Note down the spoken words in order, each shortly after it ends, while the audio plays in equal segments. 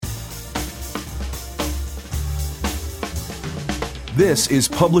This is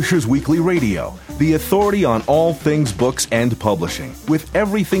Publishers Weekly Radio, the authority on all things books and publishing, with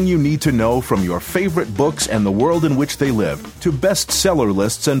everything you need to know from your favorite books and the world in which they live to bestseller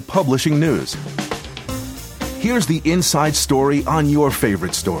lists and publishing news. Here's the inside story on your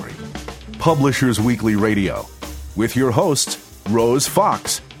favorite story. Publishers Weekly Radio, with your hosts, Rose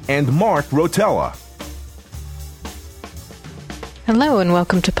Fox and Mark Rotella. Hello and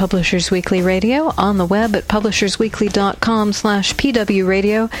welcome to Publishers Weekly Radio on the web at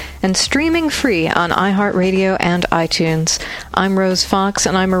publishersweekly.com/pwradio and streaming free on iHeartRadio and iTunes. I'm Rose Fox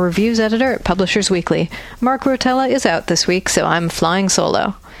and I'm a reviews editor at Publishers Weekly. Mark Rotella is out this week, so I'm flying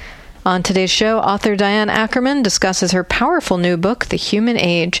solo. On today's show, author Diane Ackerman discusses her powerful new book, The Human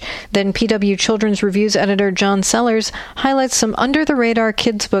Age. Then PW Children's Reviews editor John Sellers highlights some under-the-radar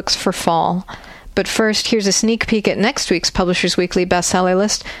kids' books for fall. But first, here's a sneak peek at next week's Publishers Weekly bestseller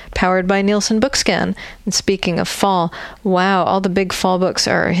list, powered by Nielsen Bookscan. And speaking of fall, wow, all the big fall books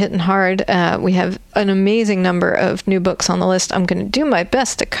are hitting hard. We have an amazing number of new books on the list. I'm going to do my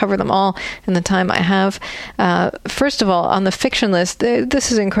best to cover them all in the time I have. First of all, on the fiction list,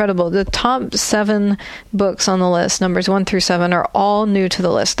 this is incredible. The top 7 books on the list, numbers 1 through 7, are all new to the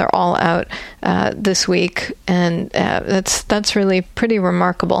list. They're all out this week, and that's really pretty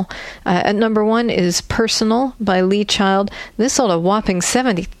remarkable. At number 1 is Personal by Lee Child. This sold a whopping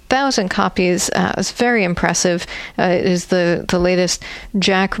 70,000 copies. It's very impressive. It is the latest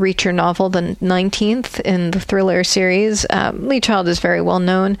Jack Reacher novel, the 19th in the thriller series. Lee Child is very well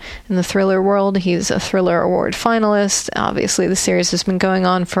known in the thriller world. He's a Thriller Award finalist. Obviously, the series has been going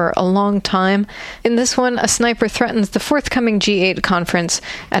on for a long time. In this one, a sniper threatens the forthcoming G8 conference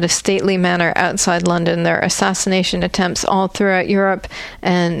at a stately manor outside London. There are assassination attempts all throughout Europe,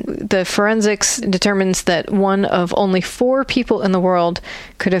 and the forensics determines that one of only 4 people in the world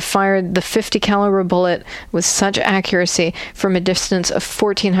could have fired the 50 caliber bullet with such accuracy from a distance of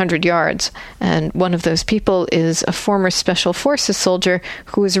 1,400 yards. And one of those people is a former Special Forces soldier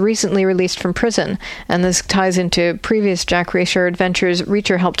who was recently released from prison. And this ties into previous Jack Reacher adventures.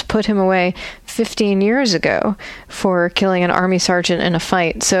 Reacher helped put him away 15 years ago for killing an army sergeant in a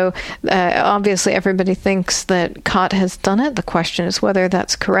fight. So obviously everybody thinks that Cott has done it. The question is whether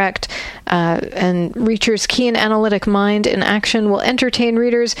that's correct. And Reacher's keen analytic mind in action will entertain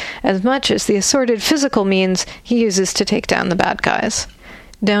readers as much as the assorted physical means he uses to take down the bad guys.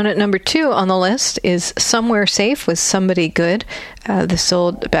 Down at number 2 on the list is Somewhere Safe with Somebody Good. This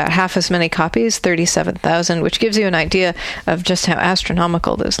sold about half as many copies, 37,000, which gives you an idea of just how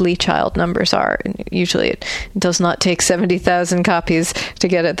astronomical those Lee Child numbers are. Usually it does not take 70,000 copies to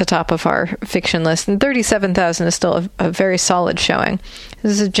get at the top of our fiction list, and 37,000 is still a very solid showing.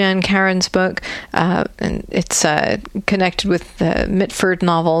 This is Jan Karan's book, and it's connected with the Mitford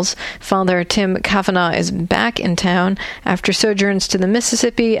novels. Father Tim Kavanagh is back in town after sojourns to the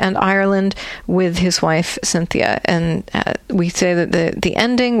Mississippi and Ireland with his wife, Cynthia. And we say that the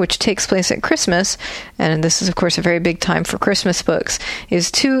ending, which takes place at Christmas, and this is, of course, a very big time for Christmas books, is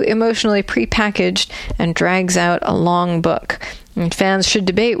too emotionally prepackaged and drags out a long book. And fans should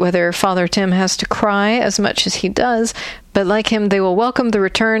debate whether Father Tim has to cry as much as he does, but like him, they will welcome the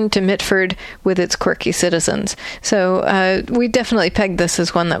return to Mitford with its quirky citizens. So we definitely pegged this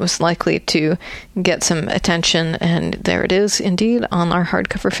as one that was likely to get some attention, and there it is, indeed, on our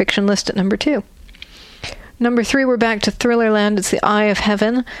hardcover fiction list at number 2. Number 3, we're back to Thrillerland. It's The Eye of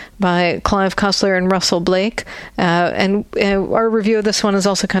Heaven by Clive Cussler and Russell Blake. And our review of this one is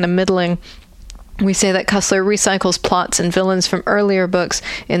also kind of middling. We say that Cussler recycles plots and villains from earlier books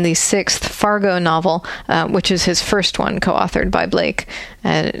in the 6th Fargo novel, which is his first one, co-authored by Blake.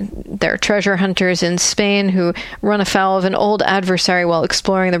 They're treasure hunters in Spain who run afoul of an old adversary while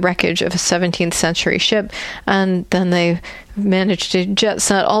exploring the wreckage of a 17th century ship, and then they managed to jet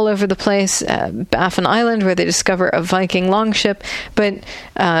set all over the place, Baffin Island, where they discover a Viking longship, but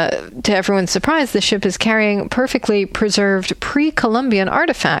to everyone's surprise, the ship is carrying perfectly preserved pre-Columbian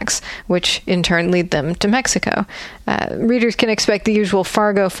artifacts, which in turn lead them to Mexico. Readers can expect the usual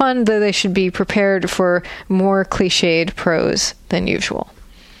Fargo fun, though they should be prepared for more cliched prose than usual.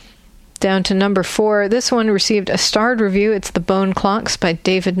 Down to number 4, this one received a starred review. It's The Bone Clocks by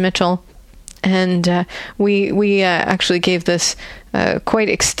David Mitchell. And we actually gave this quite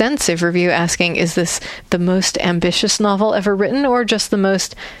extensive review asking, is this the most ambitious novel ever written or just the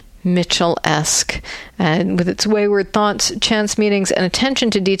most Mitchell-esque? And with its wayward thoughts, chance meetings, and attention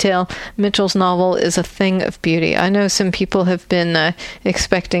to detail, Mitchell's novel is a thing of beauty. I know some people have been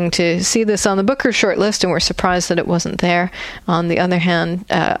expecting to see this on the Booker shortlist and were surprised that it wasn't there. On the other hand,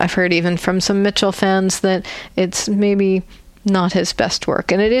 I've heard even from some Mitchell fans that it's maybe not his best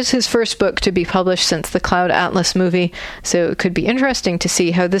work. And it is his first book to be published since the Cloud Atlas movie, so it could be interesting to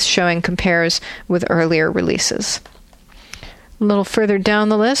see how this showing compares with earlier releases. A little further down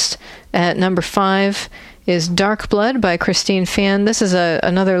the list, at number 5, is Dark Blood by Christine Feehan. This is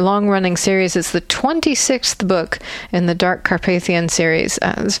another long-running series. It's the 26th book in the Dark Carpathian series.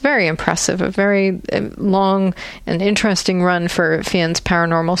 It's very impressive, a very long and interesting run for Feehan's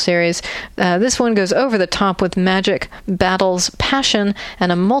paranormal series. This one goes over the top with magic, battles, passion,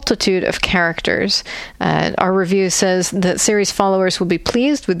 and a multitude of characters. Our review says that series followers will be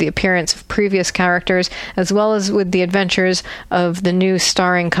pleased with the appearance of previous characters, as well as with the adventures of the new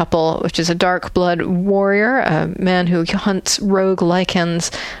starring couple, which is a Dark Blood warrior, a man who hunts rogue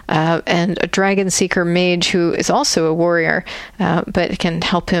lycans, and a dragon seeker mage who is also a warrior, but can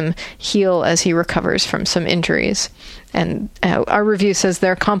help him heal as he recovers from some injuries. And our review says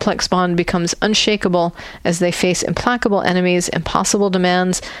their complex bond becomes unshakable as they face implacable enemies, impossible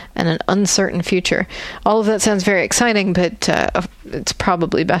demands, and an uncertain future. All of that sounds very exciting, but it's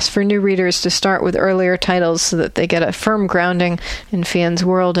probably best for new readers to start with earlier titles so that they get a firm grounding in Feehan's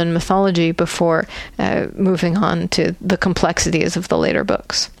world and mythology before moving on to the complexities of the later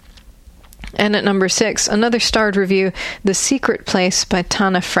books. And at number 6, another starred review, The Secret Place by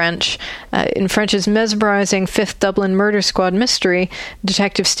Tana French. In French's mesmerizing 5th Dublin Murder Squad mystery,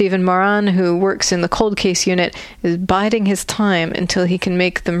 Detective Stephen Moran, who works in the cold case unit, is biding his time until he can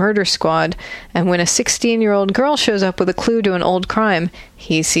make the murder squad, and when a 16-year-old girl shows up with a clue to an old crime,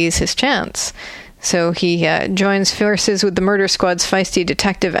 he sees his chance. So he joins forces with the murder squad's feisty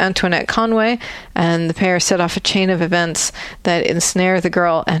detective Antoinette Conway, and the pair set off a chain of events that ensnare the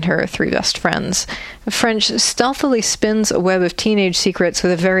girl and her 3 best friends. French stealthily spins a web of teenage secrets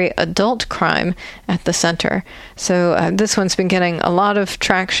with a very adult crime at the center. So this one's been getting a lot of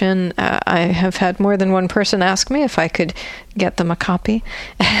traction. I have had more than one person ask me if I could get them a copy.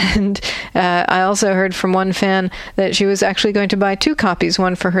 And I also heard from one fan that she was actually going to buy 2 copies,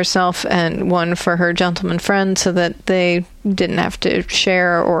 one for herself and one for her gentleman friend, so that they didn't have to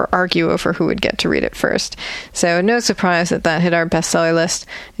share or argue over who would get to read it first. So no surprise that hit our bestseller list.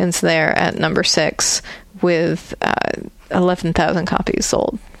 It's there at number 6 with 11,000 copies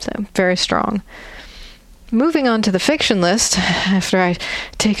sold. So very strong. Moving on to the fiction list, after I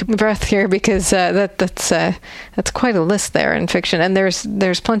take a breath here, because that's quite a list there in fiction, and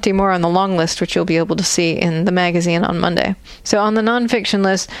there's plenty more on the long list, which you'll be able to see in the magazine on Monday. So on the nonfiction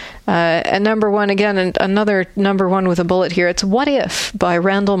list, at number 1, again, another number 1 with a bullet here, it's What If by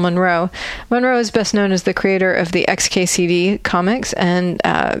Randall Munroe. Munroe is best known as the creator of the XKCD comics, and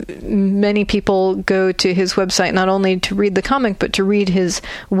many people go to his website not only to read the comic, but to read his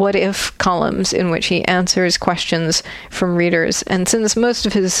What If columns, in which he answers questions from readers. And since most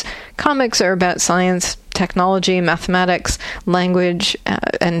of his comics are about science, technology, mathematics, language,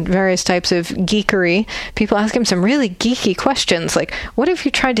 and various types of geekery, people ask him some really geeky questions, like, what if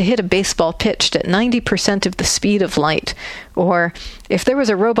you tried to hit a baseball pitched at 90% of the speed of light? Or, if there was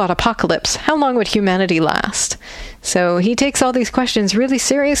a robot apocalypse, how long would humanity last? So he takes all these questions really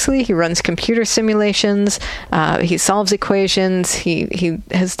seriously. He runs computer simulations. He solves equations. He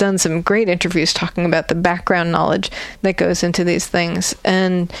has done some great interviews talking about the background knowledge that goes into these things.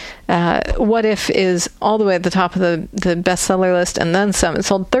 And What If is all the way at the top of the bestseller list, and then some. It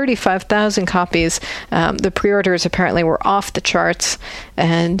sold 35,000 copies. The pre-orders apparently were off the charts,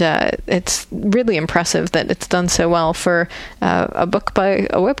 and it's really impressive that it's done so well for a book by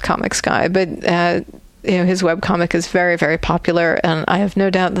a webcomics guy. But his webcomic is very, very popular, and I have no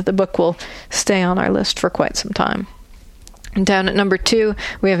doubt that the book will stay on our list for quite some time. Down at number 2,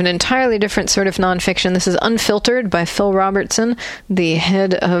 we have an entirely different sort of nonfiction. This is Unfiltered by Phil Robertson, the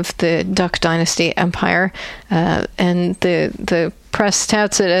head of the Duck Dynasty empire, and the press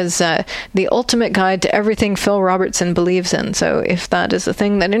touts it as the ultimate guide to everything Phil Robertson believes in. So if that is a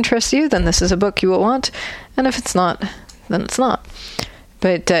thing that interests you, then this is a book you will want, and if it's not, then it's not.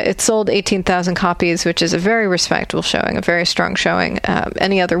 But it sold 18,000 copies, which is a very respectable showing, a very strong showing.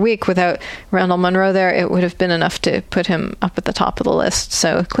 Any other week without Randall Munroe there, it would have been enough to put him up at the top of the list.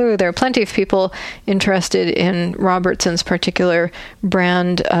 So clearly there are plenty of people interested in Robertson's particular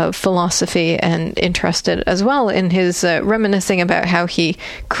brand of philosophy, and interested as well in his reminiscing about how he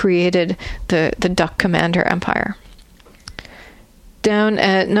created the Duck Commander Empire. Down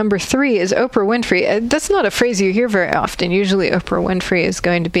at number 3 is Oprah Winfrey. That's not a phrase you hear very often. Usually Oprah Winfrey is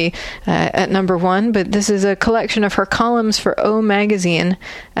going to be at number 1, but this is a collection of her columns for O Magazine,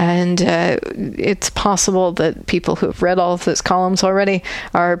 and it's possible that people who have read all of those columns already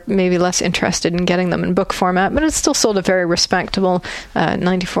are maybe less interested in getting them in book format, but it's still sold a very respectable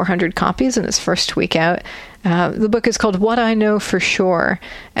 9,400 copies in its first week out. The book is called What I Know for Sure,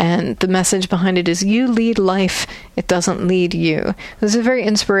 and the message behind it is you lead life, it doesn't lead you. This is a very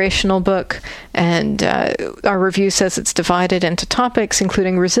inspirational book, and our review says it's divided into topics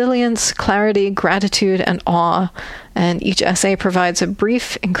including resilience, clarity, gratitude, and awe, and each essay provides a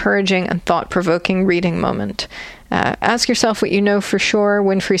brief, encouraging, and thought-provoking reading moment. Ask yourself what you know for sure,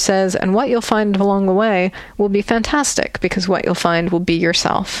 Winfrey says, and what you'll find along the way will be fantastic, because what you'll find will be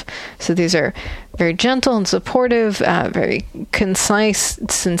yourself. So these are very gentle and supportive, very concise,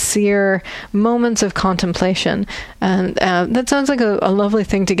 sincere moments of contemplation. And that sounds like a lovely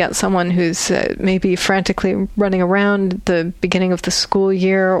thing to get someone who's maybe frantically running around at the beginning of the school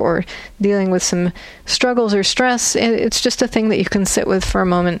year or dealing with some struggles or stress. It's just a thing that you can sit with for a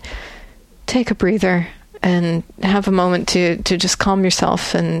moment, take a breather, and have a moment to just calm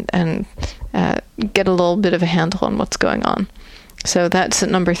yourself and get a little bit of a handle on what's going on. So that's at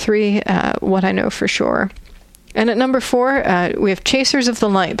number 3, What I Know for Sure. And at number 4, we have Chasers of the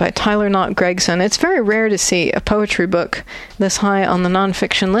Light by Tyler Knott Gregson. It's very rare to see a poetry book this high on the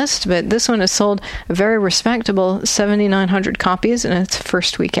nonfiction list, but this one has sold a very respectable 7,900 copies in its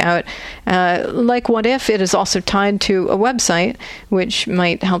first week out. Like What If, it is also tied to a website, which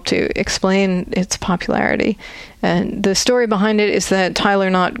might help to explain its popularity. And the story behind it is that Tyler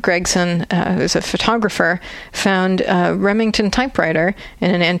Knott Gregson, who's a photographer, found a Remington typewriter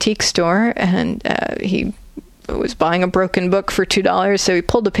in an antique store, and he was buying a broken book for $2, so he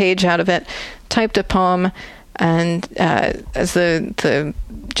pulled a page out of it, typed a poem, and as the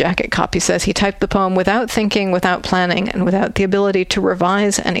jacket copy says, he typed the poem without thinking, without planning, and without the ability to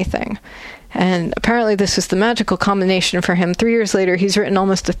revise anything. And apparently this was the magical combination for him. 3 years later, he's written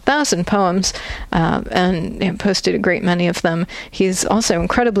almost 1,000 poems and posted a great many of them. He's also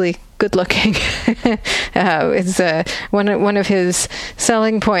incredibly good-looking. It's one of his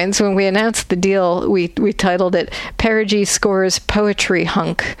selling points. When we announced the deal, we titled it Perigee Scores Poetry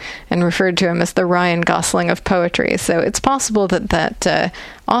Hunk and referred to him as the Ryan Gosling of poetry. So it's possible that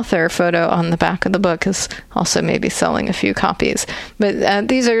author photo on the back of the book is also maybe selling a few copies. But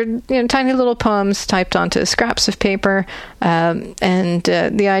these are tiny little poems typed onto scraps of paper, and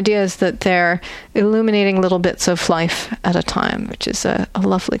the idea is that they're illuminating little bits of life at a time, which is a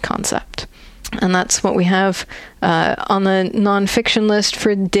lovely concept. And that's what we have on the nonfiction list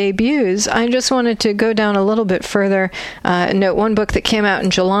for debuts. I just wanted to go down a little bit further and note one book that came out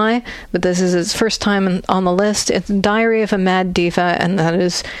in July, but this is its first time on the list. It's Diary of a Mad Diva, and that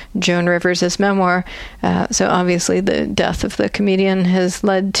is Joan Rivers' memoir. So obviously the death of the comedian has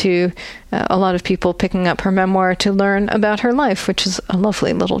led to a lot of people picking up her memoir to learn about her life, which is a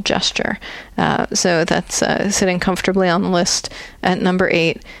lovely little gesture. So that's sitting comfortably on the list at number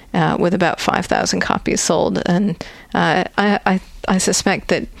 8 with about 5,000 copies sold. And I suspect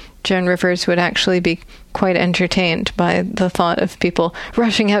that Joan Rivers would actually be quite entertained by the thought of people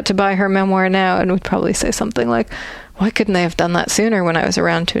rushing out to buy her memoir now, and would probably say something like, why couldn't they have done that sooner when I was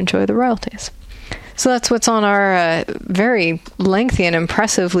around to enjoy the royalties? So that's what's on our very lengthy and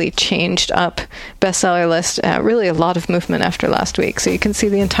impressively changed up bestseller list. Really a lot of movement after last week, so you can see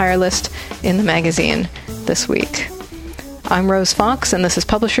the entire list in the magazine this week. I'm Rose Fox, and this is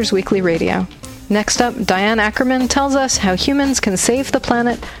Publishers Weekly Radio. Next up, Diane Ackerman tells us how humans can save the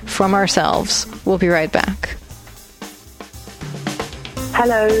planet from ourselves. We'll be right back.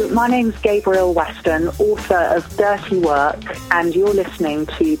 Hello, my name's Gabrielle Weston, author of Dirty Work, and you're listening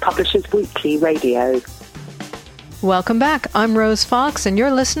to Publishers Weekly Radio. Welcome back. I'm Rose Fox, and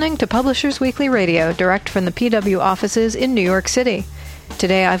you're listening to Publishers Weekly Radio, direct from the PW offices in New York City.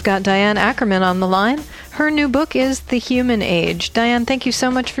 Today I've got Diane Ackerman on the line. Her new book is The Human Age. Diane, thank you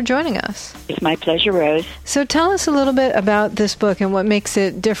so much for joining us. It's my pleasure, Rose. So tell us a little bit about this book and what makes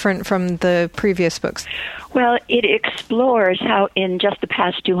it different from the previous books. Well, it explores how in just the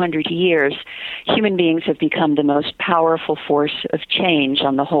past 200 years, human beings have become the most powerful force of change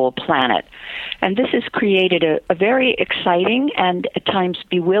on the whole planet. And this has created a very exciting and at times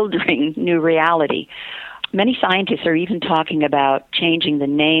bewildering new reality. Many scientists are even talking about changing the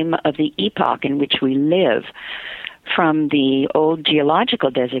name of the epoch in which we live from the old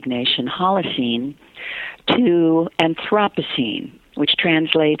geological designation, Holocene, to Anthropocene, which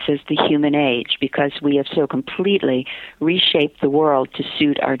translates as the human age, because we have so completely reshaped the world to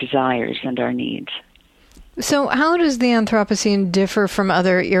suit our desires and our needs. So how does the Anthropocene differ from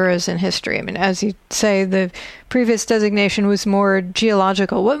other eras in history? I mean, as you say, the previous designation was more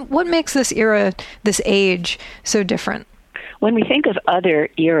geological. What makes this era, this age, so different? When we think of other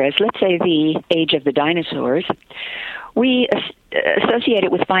eras, let's say the age of the dinosaurs, we associate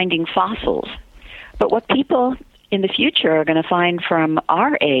it with finding fossils. But what people in the future are going to find from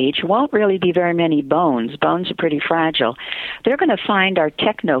our age won't really be very many bones. Bones are pretty fragile. They're going to find our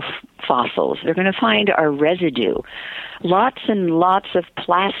technofossils. They're going to find our residue. Lots and lots of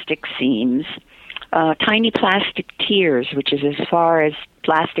plastic seams, tiny plastic tears, which is as far as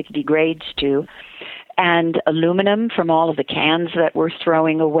plastic degrades to, and aluminum from all of the cans that we're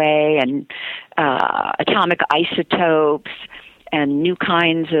throwing away, and atomic isotopes, and new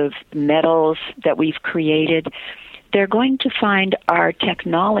kinds of metals that we've created. They're going to find our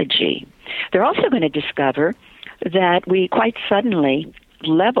technology. They're also going to discover that we quite suddenly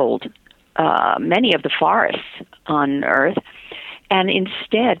leveled many of the forests on Earth and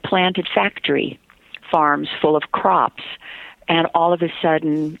instead planted factory farms full of crops. And all of a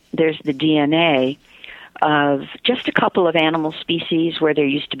sudden, there's the DNA of just a couple of animal species where there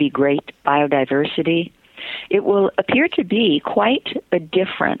used to be great biodiversity. It will appear to be quite a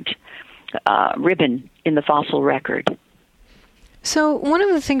different ribbon in the fossil record. So one of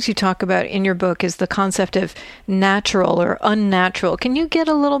the things you talk about in your book is the concept of natural or unnatural. Can you get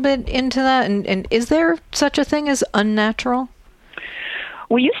a little bit into that? And is there such a thing as unnatural?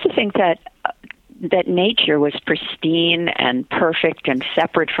 We used to think that nature was pristine and perfect and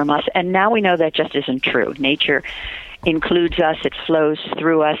separate from us, and now we know that just isn't true. Nature includes us, it flows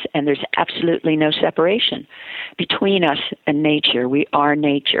through us, and there's absolutely no separation between us and nature. We are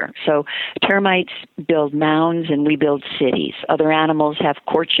nature. So termites build mounds and we build cities. Other animals have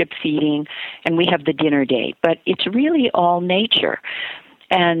courtship feeding and we have the dinner date. But it's really all nature.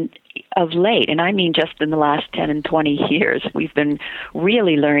 And of late, and I mean just in the last 10 and 20 years, we've been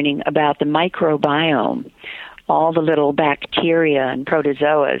really learning about the microbiome, all the little bacteria and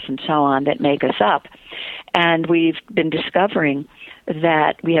protozoas and so on that make us up. And we've been discovering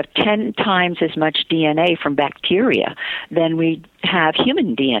that we have 10 times as much DNA from bacteria than we have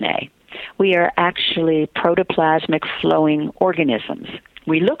human DNA. We are actually protoplasmic flowing organisms.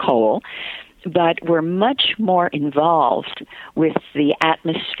 We look whole, but we're much more involved with the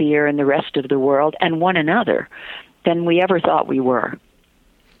atmosphere and the rest of the world and one another than we ever thought we were.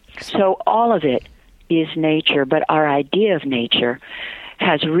 So all of it is nature, but our idea of nature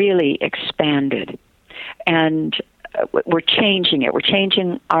has really expanded. And we're changing it. We're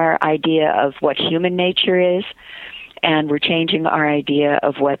changing our idea of what human nature is, and we're changing our idea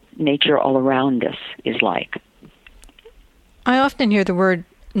of what nature all around us is like. I often hear the word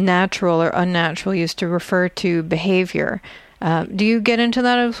natural or unnatural used to refer to behavior. Do you get into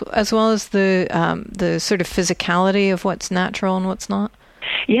that as well as the sort of physicality of what's natural and what's not?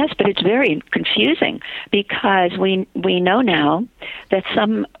 Yes, but it's very confusing because we know now that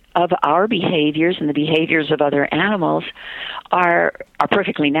some of our behaviors and the behaviors of other animals are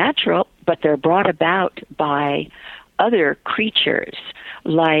perfectly natural, but they're brought about by other creatures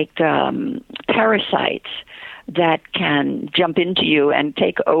like parasites that can jump into you and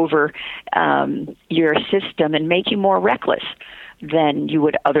take over your system and make you more reckless than you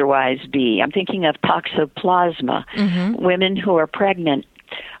would otherwise be. I'm thinking of toxoplasma. Mm-hmm. Women who are pregnant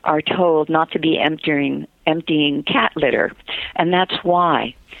are told not to be emptying cat litter, and that's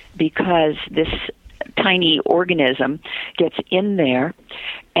why, because this tiny organism gets in there,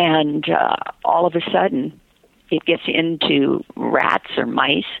 and all of a sudden it gets into rats or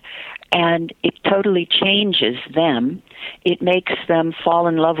mice, and it totally changes them. It makes them fall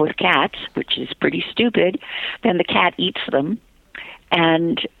in love with cats, which is pretty stupid. Then the cat eats them,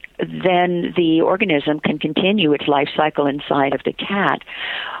 and then the organism can continue its life cycle inside of the cat.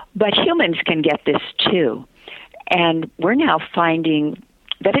 But humans can get this too. And we're now finding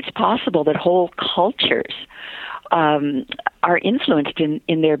that it's possible that whole cultures are influenced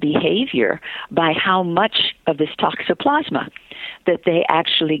in their behavior by how much of this toxoplasma that they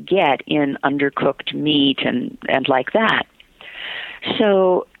actually get in undercooked meat and like that.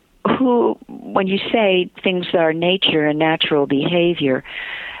 So when you say things are nature and natural behavior,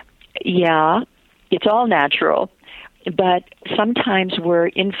 yeah, it's all natural, but sometimes we're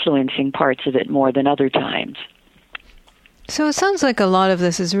influencing parts of it more than other times. So it sounds like a lot of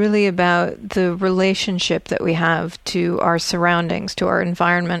this is really about the relationship that we have to our surroundings, to our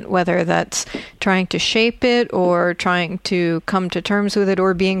environment, whether that's trying to shape it or trying to come to terms with it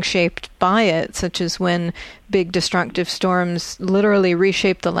or being shaped by it, such as when big destructive storms literally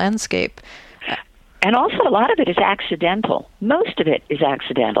reshape the landscape. And also a lot of it is accidental. Most of it is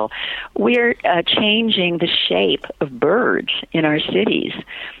accidental. We're changing the shape of birds in our cities.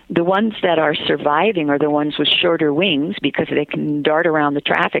 The ones that are surviving are the ones with shorter wings because they can dart around the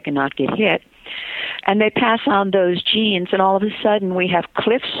traffic and not get hit. And they pass on those genes, and all of a sudden we have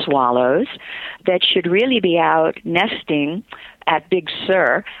cliff swallows that should really be out nesting at Big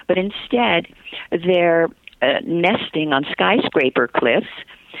Sur, but instead they're nesting on skyscraper cliffs,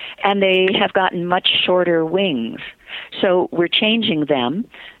 and they have gotten much shorter wings. So we're changing them.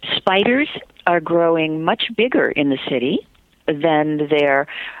 Spiders are growing much bigger in the city than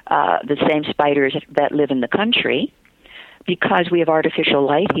the same spiders that live in the country, because we have artificial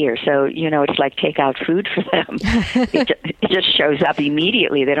light here. So, it's like takeout food for them. It just shows up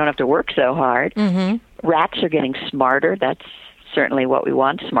immediately. They don't have to work so hard. Mm-hmm. Rats are getting smarter. That's certainly what we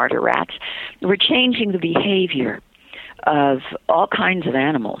want, smarter rats. We're changing the behavior of all kinds of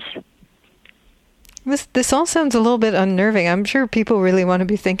animals. This all sounds a little bit unnerving. I'm sure people really want to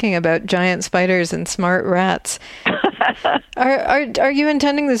be thinking about giant spiders and smart rats. Are you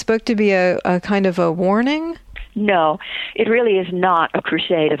intending this book to be a kind of a warning? No, it really is not a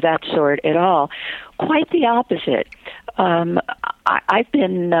crusade of that sort at all. Quite the opposite. I've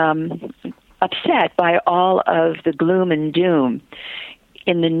been upset by all of the gloom and doom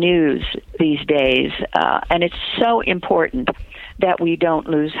in the news these days, and it's so important that we don't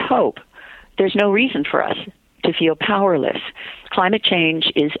lose hope. There's no reason for us to feel powerless. Climate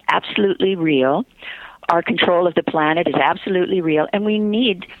change is absolutely real. Our control of the planet is absolutely real, and we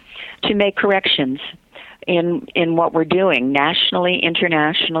need to make corrections in what we're doing nationally,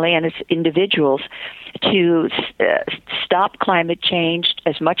 internationally, and as individuals to stop climate change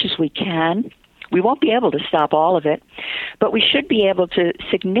as much as we can. We won't be able to stop all of it, but we should be able to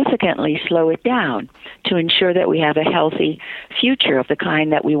significantly slow it down to ensure that we have a healthy future of the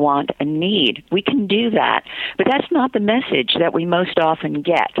kind that we want and need. We can do that, but that's not the message that we most often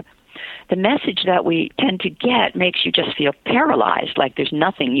get. The message that we tend to get makes you just feel paralyzed, like there's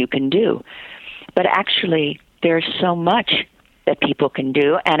nothing you can do. But actually, there's so much that people can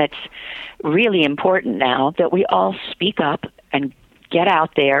do, and it's really important now that we all speak up and get out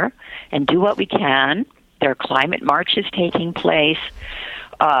there and do what we can. There are climate marches taking place.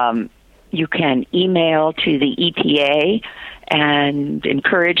 You can email to the EPA and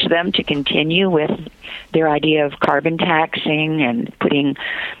encourage them to continue with their idea of carbon taxing and putting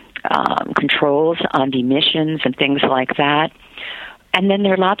controls on emissions and things like that. And then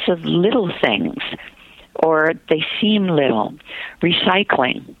there are lots of little things, or they seem little.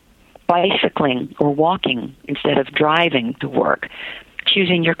 Recycling, bicycling or walking instead of driving to work,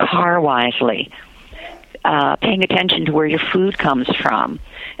 choosing your car wisely, paying attention to where your food comes from,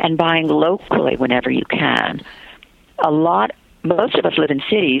 and buying locally whenever you can. Most of us live in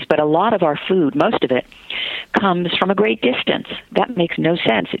cities, but a lot of our food, most of it, comes from a great distance. That makes no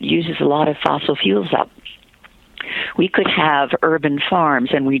sense. It uses a lot of fossil fuels up. We could have urban farms,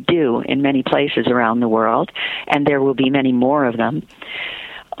 and we do in many places around the world, and there will be many more of them.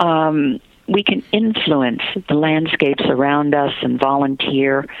 We can influence the landscapes around us and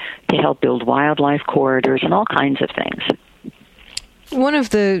volunteer to help build wildlife corridors and all kinds of things. One of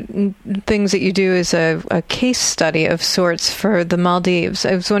the things that you do is a case study of sorts for the Maldives.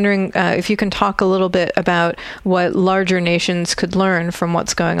 I was wondering if you can talk a little bit about what larger nations could learn from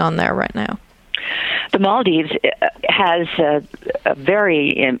what's going on there right now. The Maldives has a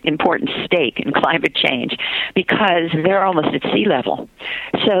very important stake in climate change because they're almost at sea level.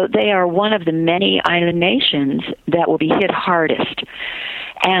 So they are one of the many island nations that will be hit hardest.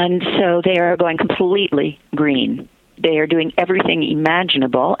 And so they are going completely green. They are doing everything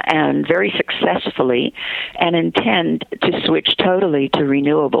imaginable and very successfully and intend to switch totally to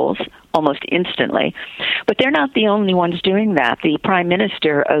renewables almost instantly. But they're not the only ones doing that. The Prime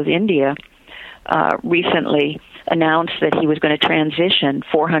Minister of India recently announced that he was going to transition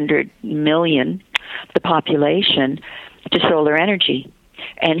 400 million, the population, to solar energy.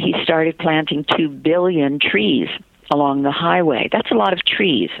 And he started planting 2 billion trees along the highway. That's a lot of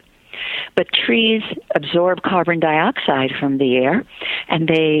trees. But trees absorb carbon dioxide from the air, and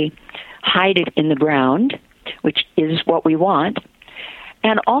they hide it in the ground, which is what we want.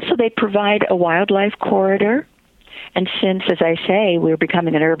 And also they provide a wildlife corridor. And since, as I say, we're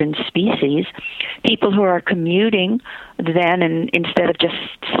becoming an urban species, people who are commuting then, and instead of just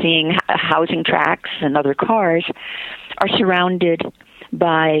seeing housing tracts and other cars, are surrounded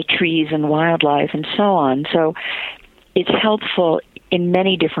by trees and wildlife and so on. So it's helpful in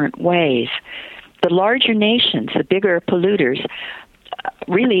many different ways. The larger nations, the bigger polluters,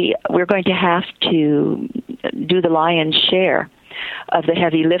 really, we're going to have to do the lion's share of the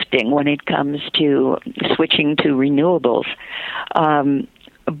heavy lifting when it comes to switching to renewables.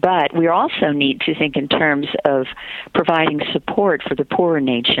 But we also need to think in terms of providing support for the poorer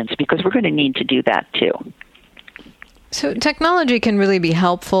nations, because we're going to need to do that too. So technology can really be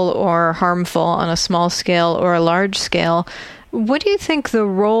helpful or harmful on a small scale or a large scale. What do you think the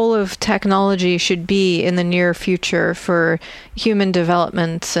role of technology should be in the near future for human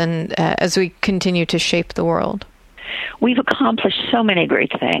development and as we continue to shape the world? We've accomplished so many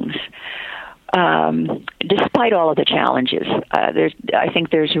great things. Despite all of the challenges, I think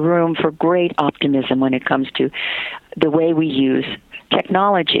there's room for great optimism when it comes to the way we use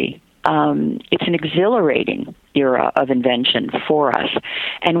technology. It's an exhilarating era of invention for us,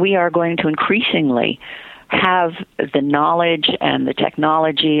 and we are going to increasingly have the knowledge and the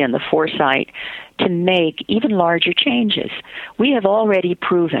technology and the foresight to make even larger changes. We have already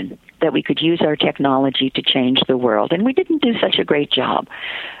proven that we could use our technology to change the world, and we didn't do such a great job.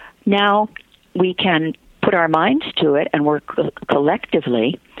 Now we can put our minds to it and work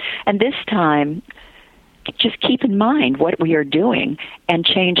collectively, and this time just keep in mind what we are doing and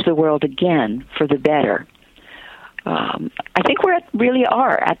change the world again for the better. I think we really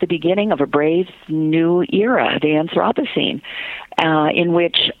are at the beginning of a brave new era, the Anthropocene, in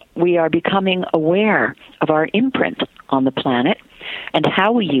which we are becoming aware of our imprint on the planet and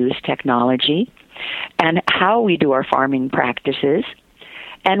how we use technology and how we do our farming practices.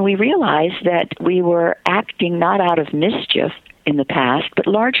 And we realize that we were acting not out of mischief in the past, but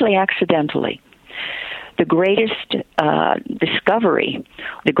largely accidentally. The greatest discovery,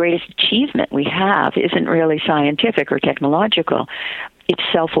 the greatest achievement we have isn't really scientific or technological. It's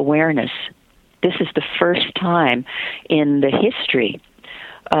self-awareness. This is the first time in the history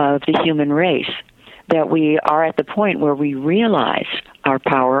of the human race that we are at the point where we realize our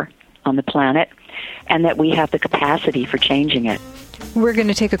power on the planet and that we have the capacity for changing it. We're going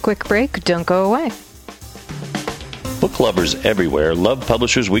to take a quick break. Don't go away. Book lovers everywhere love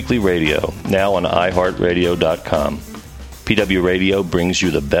Publishers Weekly Radio, now on iHeartRadio.com. PW Radio brings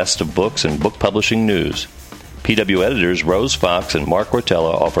you the best of books and book publishing news. PW editors Rose Fox and Mark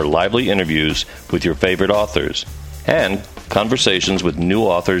Rotella offer lively interviews with your favorite authors and conversations with new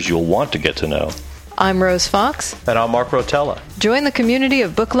authors you'll want to get to know. I'm Rose Fox. And I'm Mark Rotella. Join the community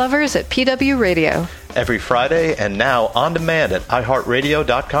of book lovers at PW Radio. Every Friday and now on demand at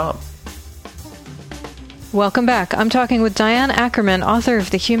iHeartRadio.com. Welcome back. I'm talking with Diane Ackerman, author of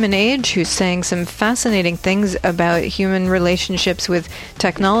The Human Age, who's saying some fascinating things about human relationships with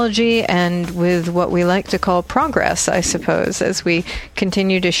technology and with what we like to call progress, I suppose, as we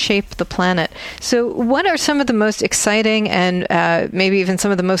continue to shape the planet. So what are some of the most exciting and maybe even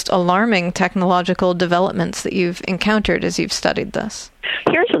some of the most alarming technological developments that you've encountered as you've studied this?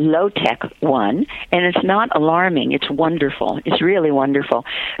 Here's a low-tech one, and it's not alarming. It's wonderful. It's really wonderful.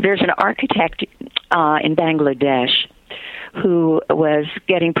 There's an architect in Bangladesh who was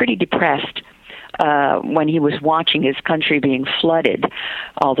getting pretty depressed when he was watching his country being flooded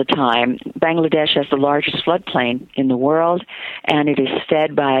all the time. Bangladesh has the largest floodplain in the world, and it is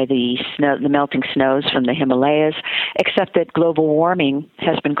fed by the melting snows from the Himalayas, except that global warming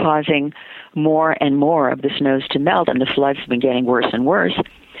has been causing more and more of the snows to melt, and the floods have been getting worse and worse.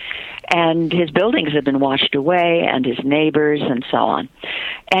 And his buildings have been washed away, and his neighbors, and so on.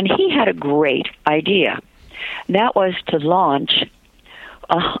 And he had a great idea. That was to launch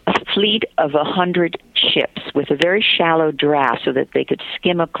a fleet of 100 ships with a very shallow draft so that they could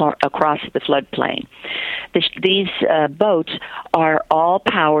skim across the floodplain. These boats are all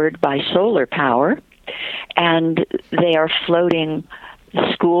powered by solar power, and they are floating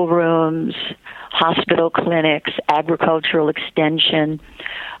schoolrooms, hospital clinics, agricultural extension,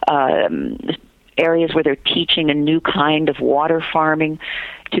 areas where they're teaching a new kind of water farming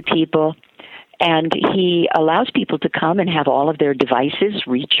to people. And he allows people to come and have all of their devices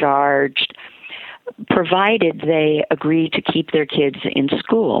recharged, provided they agree to keep their kids in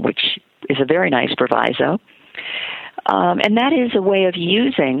school, which is a very nice proviso. And that is a way of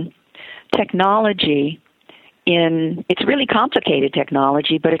using technology it's really complicated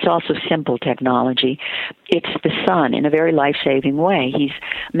technology, but it's also simple technology. It's the sun in a very life-saving way. He's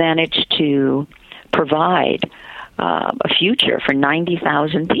managed to provide a future for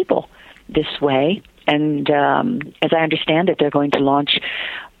 90,000 people this way. And as I understand it, they're going to launch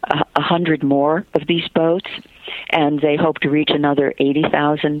 100 more of these boats, and they hope to reach another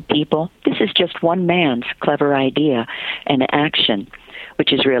 80,000 people. This is just one man's clever idea and action,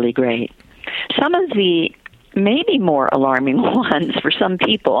 which is really great. Some of the maybe more alarming ones for some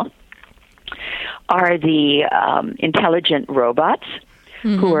people are the intelligent robots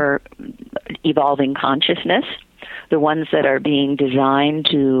who are evolving consciousness, the ones that are being designed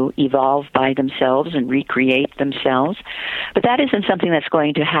to evolve by themselves and recreate themselves. But that isn't something that's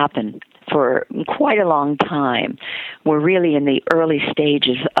going to happen for quite a long time. We're really in the early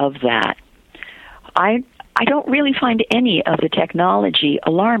stages of that. I don't really find any of the technology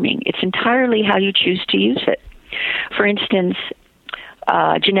alarming. It's entirely how you choose to use it. For instance,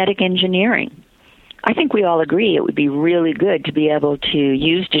 genetic engineering. I think we all agree it would be really good to be able to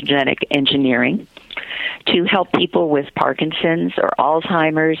use genetic engineering to help people with Parkinson's or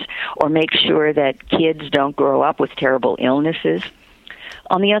Alzheimer's, or make sure that kids don't grow up with terrible illnesses.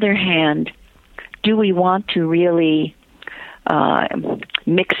 On the other hand, do we want to really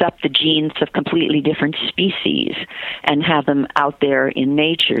mix up the genes of completely different species and have them out there in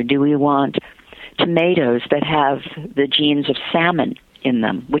nature? Do we want tomatoes that have the genes of salmon in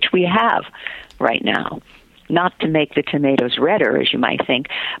them, which we have right now? Not to make the tomatoes redder, as you might think,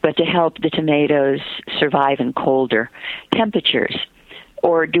 but to help the tomatoes survive in colder temperatures.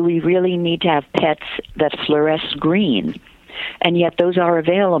 Or do we really need to have pets that fluoresce green? And yet those are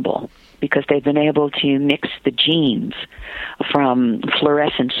available because they've been able to mix the genes from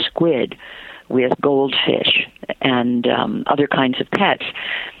fluorescent squid with goldfish and other kinds of pets.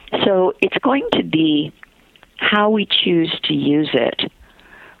 So it's going to be how we choose to use it.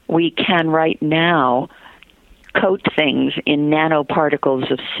 We can right now coat things in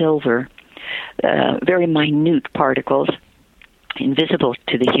nanoparticles of silver, very minute particles, invisible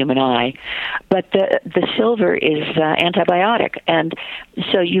to the human eye, but the silver is antibiotic, and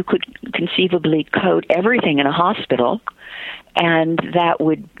so you could conceivably coat everything in a hospital, and that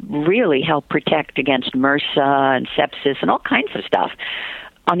would really help protect against MRSA and sepsis and all kinds of stuff.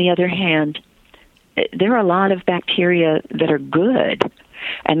 On the other hand, there are a lot of bacteria that are good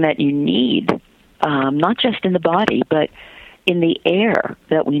and that you need, not just in the body, but in the air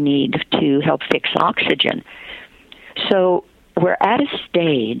that we need to help fix oxygen. So we're at a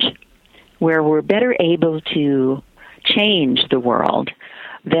stage where we're better able to change the world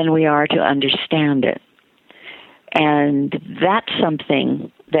than we are to understand it. And that's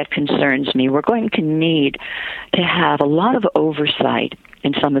something that concerns me. We're going to need to have a lot of oversight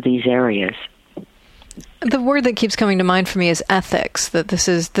in some of these areas. The word that keeps coming to mind for me is ethics, that this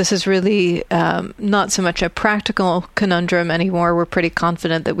is really not so much a practical conundrum anymore. We're pretty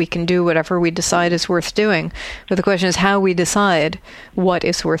confident that we can do whatever we decide is worth doing. But the question is how we decide what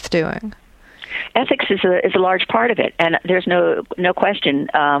is worth doing. Ethics is a large part of it, and there's no question.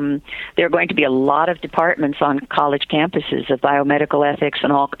 There are going to be a lot of departments on college campuses of biomedical ethics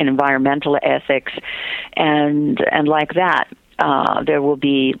and environmental ethics, and like that. There will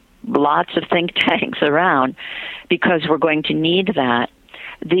be lots of think tanks around because we're going to need that.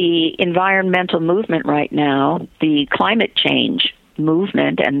 The environmental movement right now, the climate change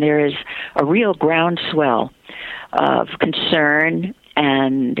movement, and there is a real groundswell of concern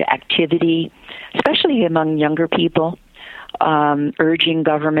and activity, especially among younger people, urging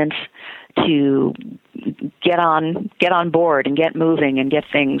governments to get on board and get moving and get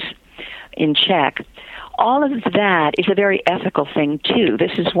things in check. All of that is a very ethical thing, too.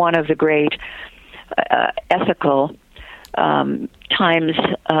 This is one of the great ethical times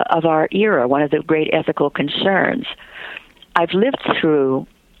of our era, one of the great ethical concerns. I've lived through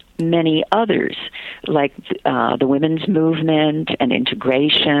many others, like the women's movement and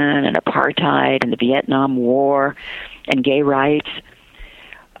integration and apartheid and the Vietnam War and gay rights.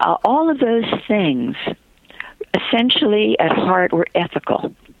 All of those things, essentially at heart, were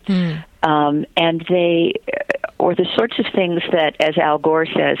ethical. And they, or the sorts of things that, as Al Gore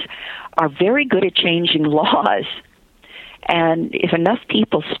says, are very good at changing laws. And if enough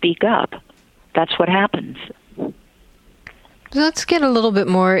people speak up, that's what happens. Let's get a little bit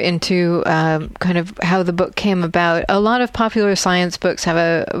more into kind of how the book came about. A lot of popular science books have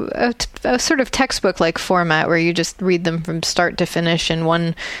a sort of textbook-like format where you just read them from start to finish and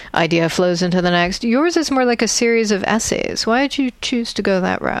one idea flows into the next. Yours is more like a series of essays. Why did you choose to go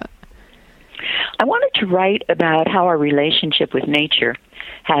that route? I wanted to write about how our relationship with nature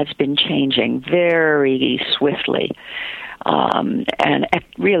has been changing very swiftly. And at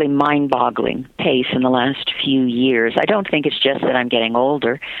really mind-boggling pace in the last few years. I don't think it's just that I'm getting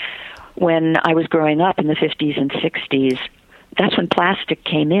older. When I was growing up in the 50s and 60s, that's when plastic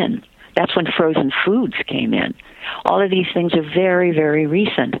came in. That's when frozen foods came in. All of these things are very, very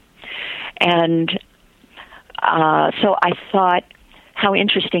recent. And so I thought how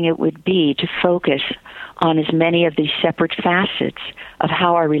interesting it would be to focus on as many of these separate facets of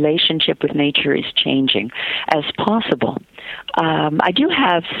how our relationship with nature is changing as possible. I do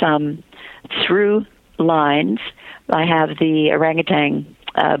have some through lines. I have the orangutan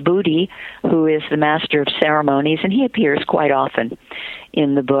Budi, who is the master of ceremonies, and he appears quite often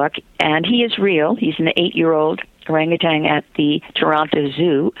in the book. And he is real. He's an 8-year-old orangutan at the Toronto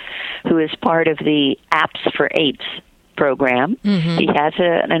Zoo who is part of the Apps for Apes program. Mm-hmm. He has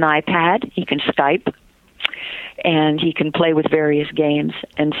an iPad. He can Skype, and he can play with various games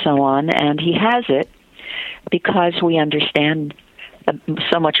and so on. And he has it because we understand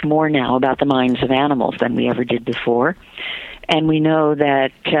so much more now about the minds of animals than we ever did before. And we know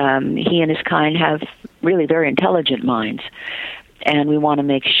that he and his kind have really very intelligent minds. And we want to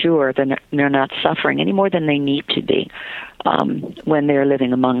make sure that they're not suffering any more than they need to be when they're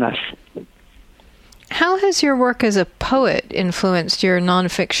living among us. How has your work as a poet influenced your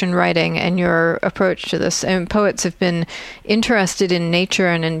nonfiction writing and your approach to this? And poets have been interested in nature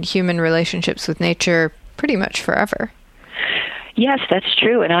and in human relationships with nature pretty much forever. Yes, that's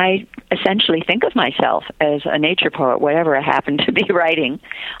true. And I essentially think of myself as a nature poet, whatever I happen to be writing.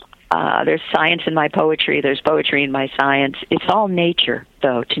 There's science in my poetry. There's poetry in my science. It's all nature,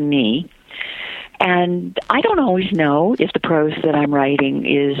 though, to me. And I don't always know if the prose that I'm writing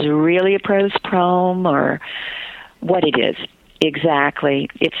is really a prose poem or what it is exactly.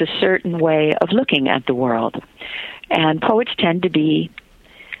 It's a certain way of looking at the world. And poets tend to be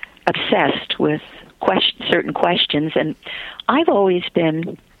obsessed with certain questions. And I've always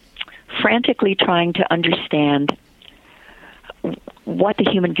been frantically trying to understand what the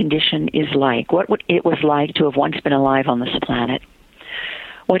human condition is like, what it was like to have once been alive on this planet,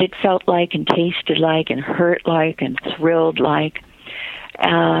 what it felt like and tasted like and hurt like and thrilled like,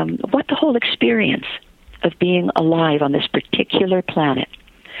 what the whole experience of being alive on this particular planet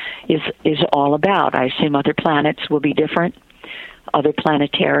is all about. I assume other planets will be different, other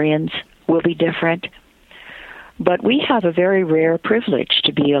planetarians will be different, but we have a very rare privilege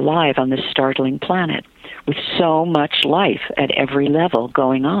to be alive on this startling planet with so much life at every level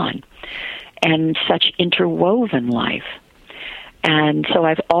going on and such interwoven life. And so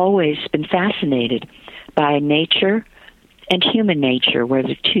I've always been fascinated by nature and human nature, where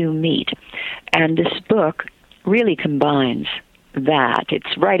the two meet. And this book really combines that.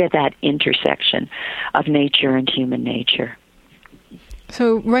 It's right at that intersection of nature and human nature.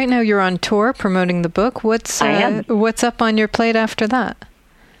 So right now you're on tour promoting the book. What's up on your plate after that?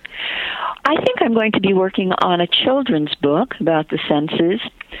 I think I'm going to be working on a children's book about the senses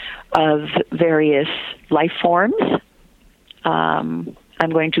of various life forms. I'm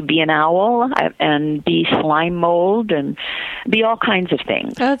going to be an owl and be slime mold and be all kinds of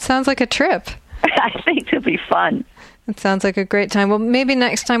things. Oh, it sounds like a trip. I think it'll be fun. It sounds like a great time. Well, maybe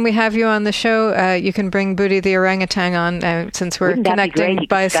next time we have you on the show, you can bring Booty the orangutan on, since we're connecting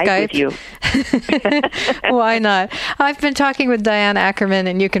by Skype. With you. Why not? I've been talking with Diane Ackerman,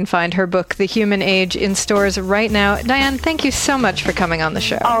 and you can find her book, The Human Age, in stores right now. Diane, thank you so much for coming on the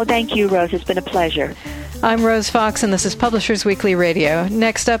show. Oh, thank you, Rose. It's been a pleasure. I'm Rose Fox, and this is Publishers Weekly Radio.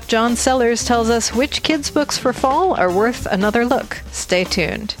 Next up, John Sellers tells us which kids' books for fall are worth another look. Stay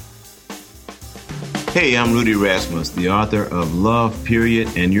tuned. Hey, I'm Rudy Rasmus, the author of Love, Period,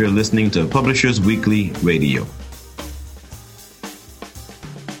 and you're listening to Publishers Weekly Radio.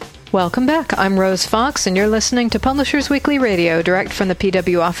 Welcome back. I'm Rose Fox, and you're listening to Publishers Weekly Radio, direct from the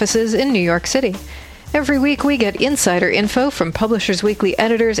PW offices in New York City. Every week we get insider info from Publishers Weekly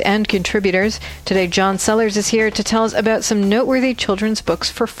editors and contributors. Today, John Sellers is here to tell us about some noteworthy children's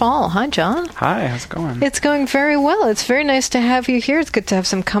books for fall. Hi, John. Hi, how's it going? It's going very well. It's very nice to have you here. It's good to have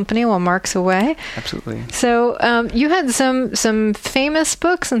some company while Mark's away. Absolutely. So you had some famous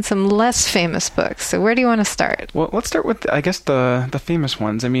books and some less famous books. So where do you want to start? Well, let's start with, I guess, the famous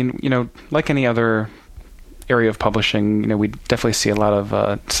ones. I mean, like any other area of publishing, we definitely see a lot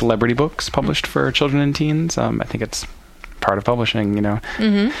of celebrity books published for children and teens. I think it's part of publishing,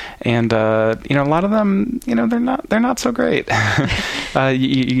 Mm-hmm. And a lot of them, they're not so great.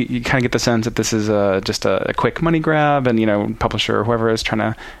 You kind of get the sense that this is just a quick money grab, and publisher or whoever is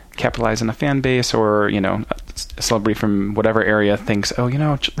trying to capitalize on a fan base, or a celebrity from whatever area thinks, writing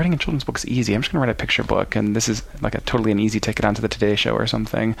a children's book is easy. I'm just going to write a picture book, and this is like an easy ticket onto the Today Show or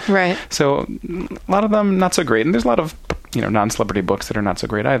something. Right. So a lot of them not so great, and there's a lot of non-celebrity books that are not so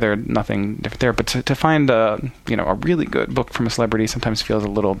great either. Nothing different there, but to find a really good book from a celebrity sometimes feels a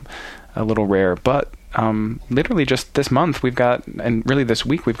little rare. But literally just this month we've got, and really this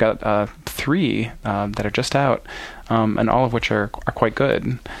week we've got 3 that are just out, and all of which are quite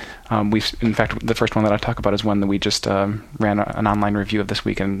good. In fact, the first one that I talk about is one that we just ran an online review of this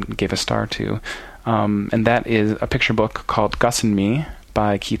week and gave a star to, and that is a picture book called Gus and Me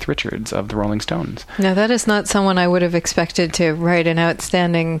by Keith Richards of the Rolling Stones. Now, that is not someone I would have expected to write an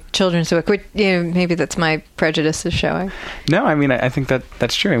outstanding children's book, which, maybe that's my prejudice is showing. No, I mean, I think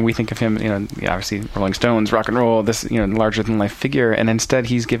that's true. And we think of him, obviously Rolling Stones, rock and roll, this, larger-than-life figure. And instead,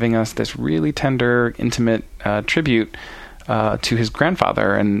 he's giving us this really tender, intimate tribute to his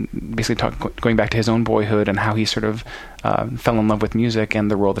grandfather, and basically going back to his own boyhood and how he sort of fell in love with music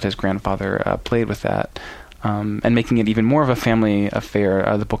and the role that his grandfather played with that. and making it even more of a family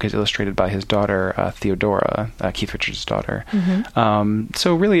affair. The book is illustrated by his daughter, Theodora, Keith Richards' daughter.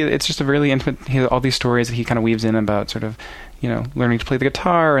 So really, it's just a really intimate. He has all these stories that he kind of weaves in about sort of, learning to play the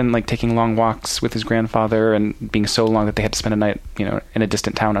guitar and like taking long walks with his grandfather, and being so long that they had to spend a night, in a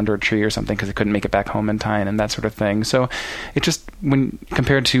distant town under a tree or something because they couldn't make it back home in time, and that sort of thing. So it just, when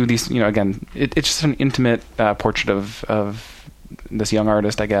compared to these, again, it's just an intimate portrait of this young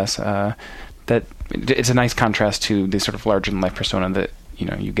artist, I guess. That it's a nice contrast to the sort of larger than life persona that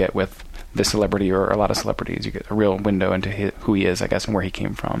you get with this celebrity or a lot of celebrities. You get a real window into who he is, I guess, and where he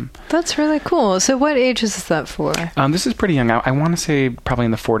came from. That's really cool. So what age is that for? This is pretty young. I want to say probably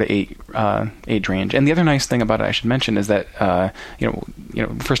in the 4 to 8 age range. And the other nice thing about it I should mention is that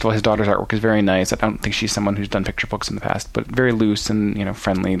first of all, his daughter's artwork is very nice. I don't think she's someone who's done picture books in the past, but very loose and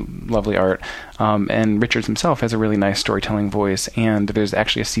friendly, lovely art. And Richards himself has a really nice storytelling voice, and there's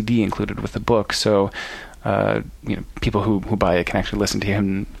actually a CD included with the book. So people who buy it can actually listen to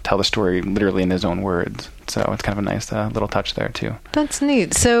him tell the story literally in his own words. So it's kind of a nice little touch there too. That's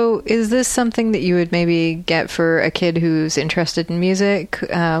neat. So is this something that you would maybe get for a kid who's interested in music,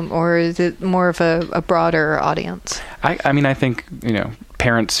 or is it more of a broader audience? I mean, I think,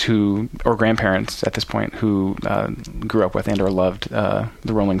 parents or grandparents at this point who grew up with and or loved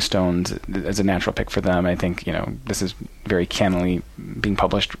the Rolling Stones is a natural pick for them. I think, this is very cannily being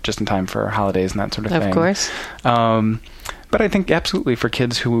published just in time for holidays and that sort of thing. Of course. But I think absolutely for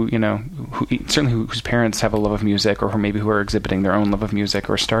kids who whose parents have a love of music, or who are exhibiting their own love of music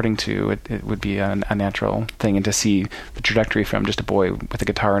or starting to, it would be a natural thing. And to see the trajectory from just a boy with a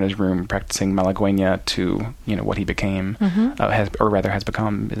guitar in his room practicing Malagueña to, what he became, has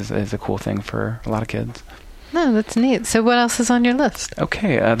become, is a cool thing for a lot of kids. No, that's neat. So what else is on your list?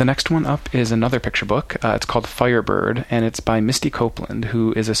 Okay, the next one up is another picture book. It's called Firebird, and it's by Misty Copeland,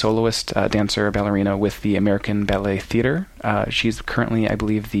 who is a soloist dancer, ballerina with the American Ballet Theater. She's currently, I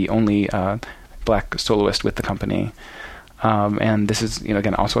believe, the only black soloist with the company. And this is,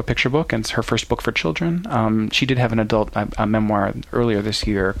 again, also a picture book, and it's her first book for children. She did have an adult memoir earlier this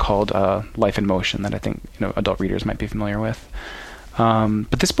year called Life in Motion that I think adult readers might be familiar with.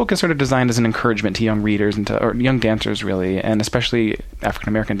 But this book is sort of designed as an encouragement to young readers or young dancers, really, and especially African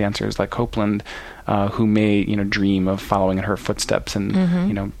American dancers like Copeland, who may dream of following in her footsteps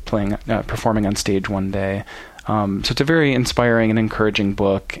and performing on stage one day. So it's a very inspiring and encouraging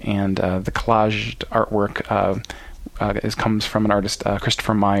book, and the collaged artwork comes from an artist,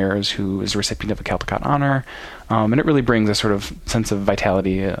 Christopher Myers, who is a recipient of a Caldecott Honor, and it really brings a sort of sense of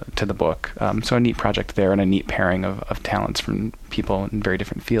vitality to the book. So a neat project there, and a neat pairing of talents from people in very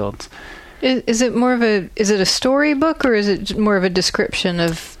different fields. Is it a storybook, or is it more of a description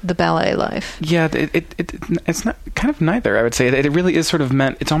of the ballet life? Yeah, it's not, kind of neither, I would say. It really is sort of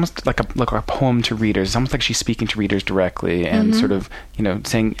meant, it's almost like a poem to readers. It's almost like she's speaking to readers directly and sort of,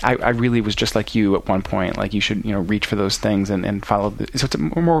 saying, I really was just like you at one point. Like, you should, reach for those things and follow. So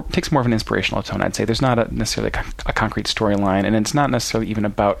it takes more of an inspirational tone, I'd say. There's not necessarily a concrete storyline, and it's not necessarily even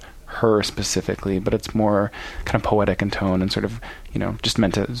about her specifically, but it's more kind of poetic in tone and sort of, just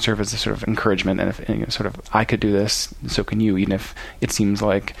meant to serve as a sort of encouragement. And if sort of, I could do this, so can you, even if it seems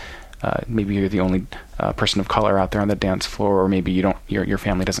like maybe you're the only person of color out there on the dance floor, or maybe you don't, your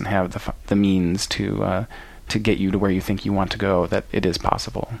family doesn't have the means to get you to where you think you want to go, that it is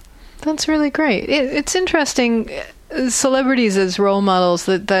possible. That's really great. It's interesting. Celebrities as role models,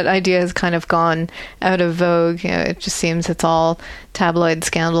 that idea has kind of gone out of vogue. It just seems it's all tabloid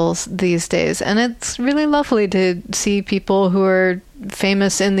scandals these days. And it's really lovely to see people who are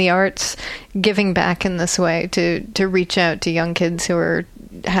famous in the arts giving back in this way, to reach out to young kids who are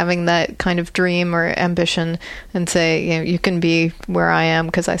having that kind of dream or ambition and say, you can be where I am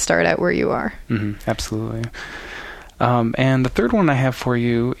because I start out where you are. Mm-hmm, absolutely. And the third one I have for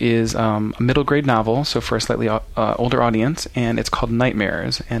you is a middle grade novel, so for a slightly older audience, and it's called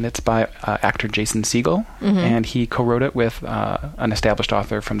Nightmares, and it's by actor Jason Segel, and he co-wrote it with an established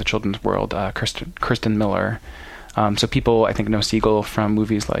author from the children's world, Kirsten Miller. So people, I think, know Segel from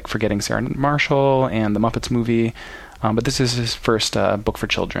movies like Forgetting Sarah Marshall and the Muppets movie. But this is his first book for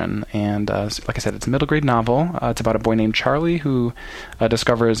children, and like I said, it's a middle grade novel. It's about a boy named Charlie who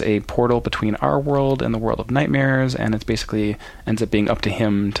discovers a portal between our world and the world of nightmares, and it basically ends up being up to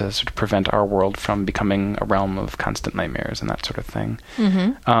him to sort of prevent our world from becoming a realm of constant nightmares and that sort of thing.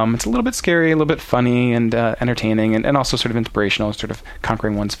 It's a little bit scary, a little bit funny and entertaining, and also sort of inspirational, sort of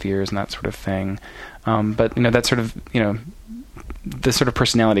conquering one's fears and that sort of thing. But that sort of, the sort of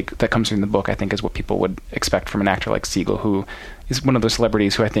personality that comes through in the book, I think, is what people would expect from an actor like Segel, who is one of those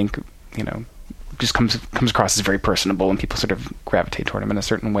celebrities who I think, just comes across as very personable, and people sort of gravitate toward him in a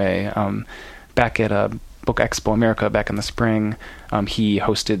certain way. Back at Book Expo America back in the spring, he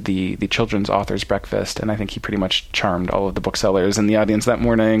hosted the children's authors breakfast, and I think he pretty much charmed all of the booksellers in the audience that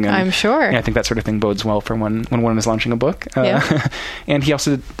morning. And, I'm sure. I think that sort of thing bodes well for when one is launching a book. And he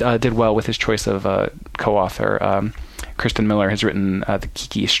also did well with his choice of co-author. Kristen Miller has written the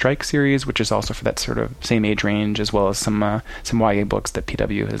Kiki Strike series, which is also for that sort of same age range, as well as some YA books that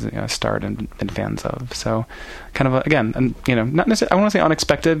PW has starred and been fans of. So, kind of again, not necessarily. I want to say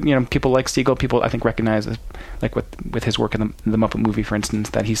unexpected. People like Siegel. People I think recognize, like with his work in the Muppet movie, for instance,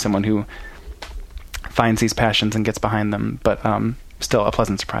 that he's someone who finds these passions and gets behind them. But still, a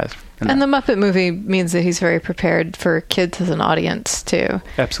pleasant surprise. And the Muppet movie means that he's very prepared for kids as an audience, too.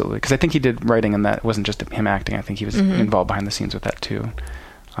 Absolutely. Because I think he did writing in that. It wasn't just him acting. I think he was involved behind the scenes with that, too.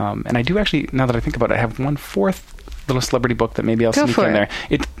 And I do actually, now that I think about it, I have one fourth little celebrity book that maybe I'll sneak in there.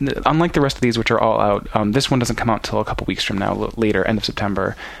 Unlike the rest of these, which are all out, this one doesn't come out till a couple weeks from now, later, end of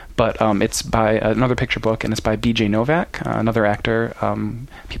September. But it's by another picture book, and it's by B.J. Novak, another actor.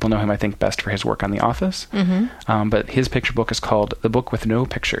 People know him, I think, best for his work on The Office. But his picture book is called The Book with No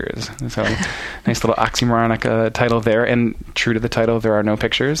Pictures. So nice little oxymoronic title there. And true to the title, there are no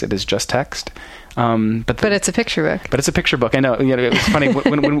pictures. It is just text. But it's a picture book. But it's a picture book. I know. It was funny.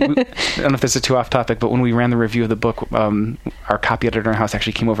 when we, I don't know if this is too off topic, but when we ran the review of the book, our copy editor in our house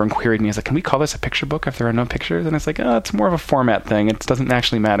actually came over and queried me. He's like, "Can we call this a picture book if there are no pictures?" And it's like, "Oh, it's more of a format thing. It doesn't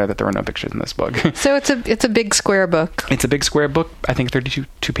actually matter that there are no pictures in this book." So it's a big square book. It's a big square book. I think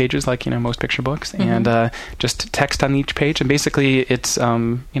 32 pages, like most picture books, and just text on each page. And basically, it's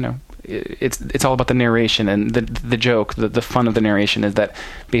it's all about the narration and the joke. The fun of the narration is that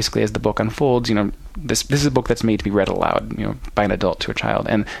basically as the book unfolds, this is a book that's made to be read aloud, by an adult to a child,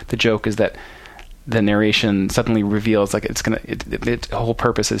 and the joke is that the narration suddenly reveals its whole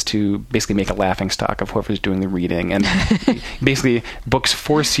purpose is to basically make a laughing stock of whoever's doing the reading, and basically books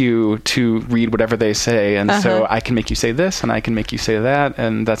force you to read whatever they say, and so I can make you say this and I can make you say that,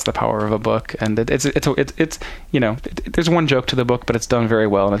 and that's the power of a book. And there's one joke to the book, but it's done very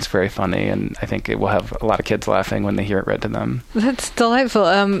well and it's very funny, and I think it will have a lot of kids laughing when they hear it read to them. That's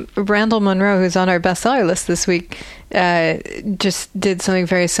delightful. Randall Munroe, who's on our bestseller list this week, just did something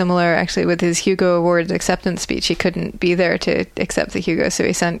very similar actually with his Hugo Award acceptance speech. He couldn't be there to accept the Hugo, so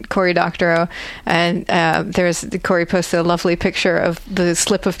he sent Cory Doctorow, and Cory posted a lovely picture of the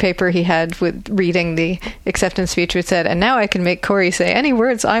slip of paper he had with reading the acceptance speech, which said, "And now I can make Cory say any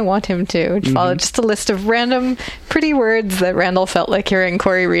words I want him to," which followed just a list of random pretty words that Randall felt like hearing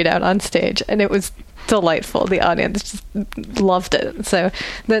Cory read out on stage, and it was delightful. The audience just loved it. So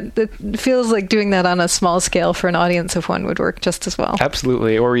that feels like doing that on a small scale for an audience of one would work just as well.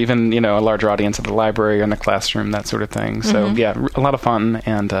 Absolutely. Or even, a larger audience at the library or in a classroom, that sort of thing. So yeah, a lot of fun,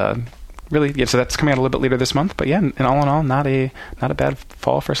 and really, so that's coming out a little bit later this month. But yeah, and all in all, not a bad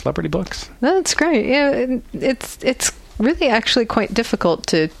fall for celebrity books. That's great. Yeah, it's really actually quite difficult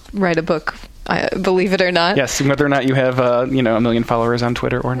to write a book, believe it or not. Yes, whether or not you have a million followers on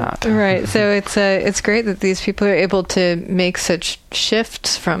Twitter or not. Right. So it's great that these people are able to make such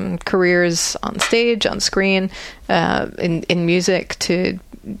shifts from careers on stage, on screen, in music, to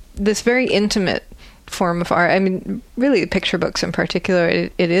this very intimate form of art. I mean, really, picture books in particular,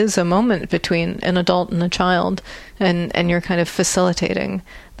 it is a moment between an adult and a child, and you're kind of facilitating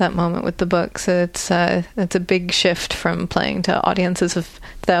that moment with the book. So it's a big shift from playing to audiences of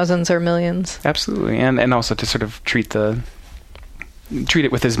thousands or millions. Absolutely, and also to sort of treat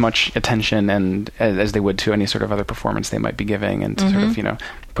it with as much attention and as they would to any sort of other performance they might be giving, and to sort of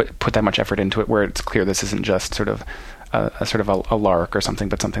put that much effort into it, where it's clear this isn't just sort of a lark or something,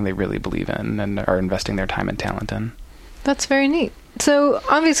 but something they really believe in and are investing their time and talent in. That's very neat. So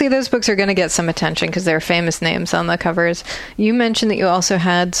obviously those books are going to get some attention because they're famous names on the covers. You mentioned that you also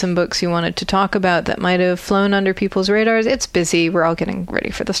had some books you wanted to talk about that might have flown under people's radars. It's busy. We're all getting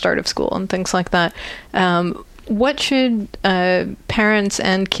ready for the start of school and things like that. What should parents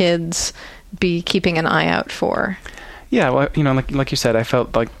and kids be keeping an eye out for? Yeah, well, like you said, I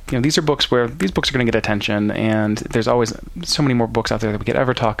felt like, these are books where these books are going to get attention, and there's always so many more books out there that we could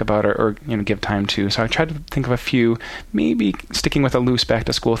ever talk about or give time to. So I tried to think of a few, maybe sticking with a loose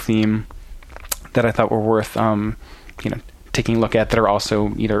back-to-school theme that I thought were worth, taking a look at, that are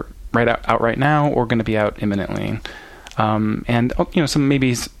also either out right now or going to be out imminently. And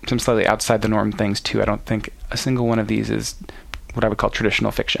some slightly outside the norm things too. I don't think a single one of these is what I would call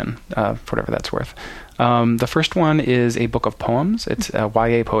traditional fiction, for whatever that's worth. The first one is a book of poems. It's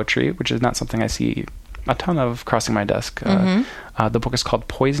YA poetry, which is not something I see a ton of crossing my desk. The book is called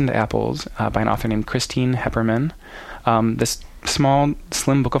Poisoned Apples by an author named Christine Hepperman. This small,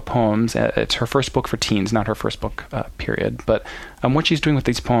 slim book of poems. It's her first book for teens, not her first book, period. But what she's doing with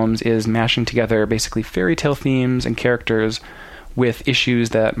these poems is mashing together basically fairy tale themes and characters with issues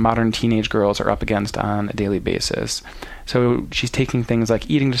that modern teenage girls are up against on a daily basis. So she's taking things like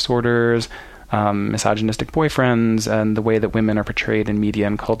eating disorders, misogynistic boyfriends, and the way that women are portrayed in media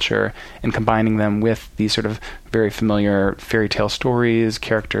and culture, and combining them with these sort of very familiar fairy tale stories,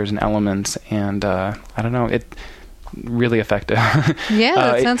 characters, and elements. And I don't know, it really effective. Yeah,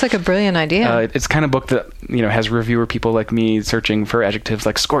 that sounds like a brilliant idea. It's kind of book that has reviewer people like me searching for adjectives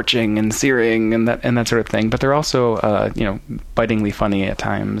like scorching and searing and that sort of thing. But they're also bitingly funny at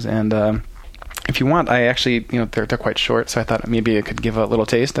times. And if you want, I actually they're quite short, so I thought maybe I could give a little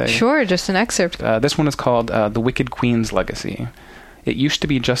taste. Sure, just an excerpt. This one is called "The Wicked Queen's Legacy." It used to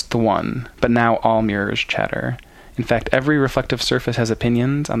be just the one, but now all mirrors chatter. In fact, every reflective surface has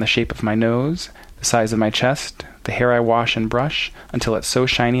opinions on the shape of my nose, the size of my chest, the hair I wash and brush, until it's so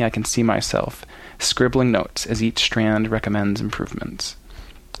shiny I can see myself, scribbling notes as each strand recommends improvements.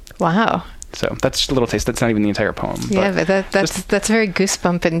 Wow. So that's just a little taste. That's not even the entire poem. Yeah, but that's very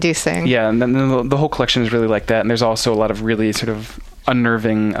goosebump-inducing. Yeah, and then the whole collection is really like that. And there's also a lot of really sort of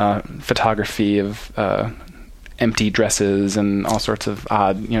unnerving photography of empty dresses and all sorts of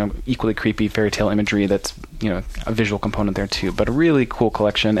odd, equally creepy fairy tale imagery that's, a visual component there too. But a really cool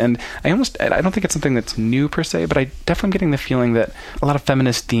collection. And I don't think it's something that's new per se, but I definitely am getting the feeling that a lot of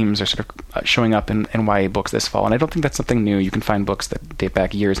feminist themes are sort of showing up in YA books this fall. And I don't think that's something new. You can find books that date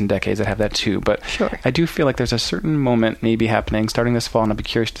back years and decades that have that too. But sure. I do feel like there's a certain moment maybe happening starting this fall, and I'll be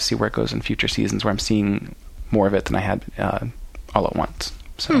curious to see where it goes in future seasons where I'm seeing more of it than I had all at once.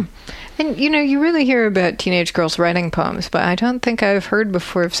 So. And, you really hear about teenage girls writing poems, but I don't think I've heard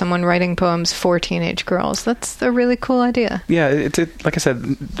before of someone writing poems for teenage girls. That's a really cool idea. Yeah, it's like I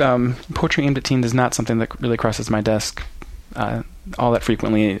said, poetry aimed at teens is not something that really crosses my desk all that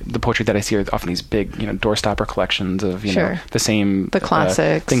frequently. The poetry that I see are often these big, doorstopper collections of, the same the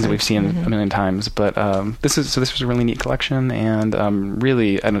classics, things that we've seen a million times. But this was a really neat collection, and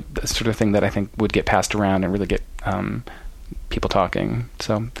really a sort of thing that I think would get passed around and really get people talking.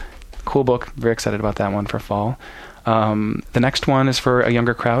 So cool book. Very excited about that one for fall. The next one is for a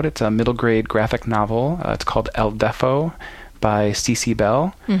younger crowd. It's a middle grade graphic novel. It's called El Defo by C.C.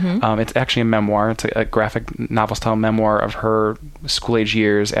 Bell. Mm-hmm. It's actually a memoir. It's a graphic novel style memoir of her school age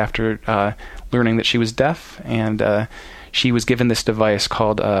years after learning that she was deaf, and she was given this device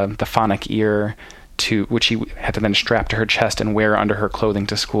called the phonic ear, which she had to then strap to her chest and wear under her clothing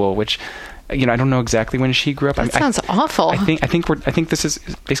to school, which I don't know exactly when she grew up. That sounds awful. I think this is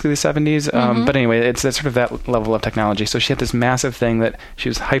basically the 70s. But anyway, it's sort of that level of technology. So she had this massive thing that she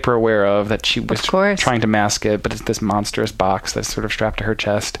was hyper aware of, that she was trying to mask it, but it's this monstrous box that's sort of strapped to her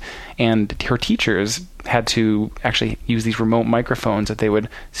chest. And her teachers had to actually use these remote microphones that they would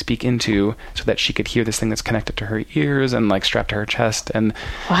speak into so that she could hear this thing that's connected to her ears and strapped to her chest. And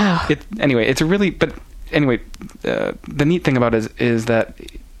wow. It's a really, but anyway, the neat thing about it is that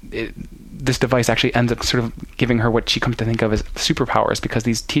this device actually ends up sort of giving her what she comes to think of as superpowers, because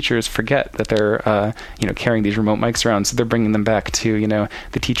these teachers forget that they're carrying these remote mics around, so they're bringing them back to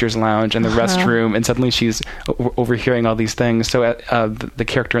the teacher's lounge and the restroom, and suddenly she's overhearing all these things. So the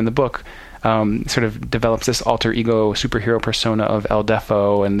character in the book sort of develops this alter ego superhero persona of El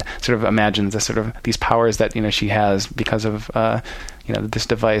Defo, and sort of imagines these powers that she has because of this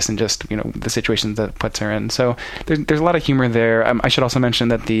device and just the situations that it puts her in. So there's a lot of humor there. I should also mention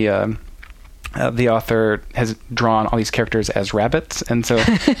that the author has drawn all these characters as rabbits, and so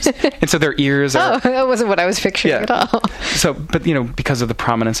their ears are... Oh, that wasn't what I was picturing at all. So, but because of the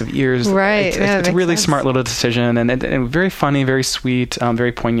prominence of ears, right? It's a really smart little decision, and very funny, very sweet,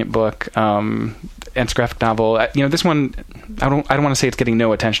 very poignant book. And it's a graphic novel. This one, I don't want to say it's getting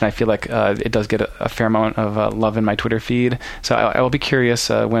no attention. I feel like it does get a fair amount of love in my Twitter feed. So I will be curious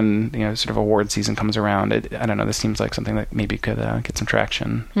when sort of award season comes around. I don't know. This seems like something that maybe could get some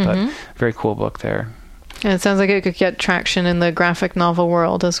traction. But very cool book there. And it sounds like it could get traction in the graphic novel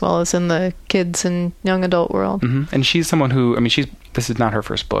world as well as in the kids and young adult world. Mm-hmm. And she's someone who, this is not her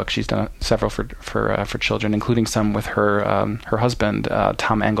first book. She's done several for children, including some with her husband,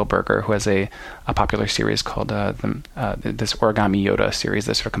 Tom Engelberger, who has a popular series called this Origami Yoda series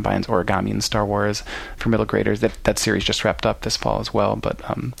that sort of combines origami and Star Wars for middle graders. That series just wrapped up this fall as well. But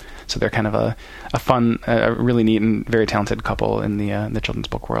so they're kind of a fun, really neat and very talented couple in the children's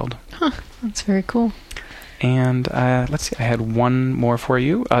book world. Huh, that's very cool. And let's see, I had one more for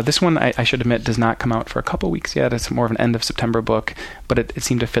you. This one, I should admit, does not come out for a couple weeks yet. It's more of an end of September book, but it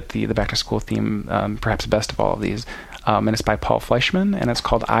seemed to fit the back-to-school theme perhaps best of all of these. and it's by Paul Fleischman, and it's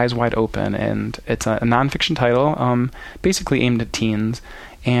called Eyes Wide Open, and it's a nonfiction title, basically aimed at teens.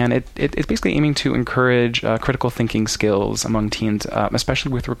 And it's basically aiming to encourage critical thinking skills among teens,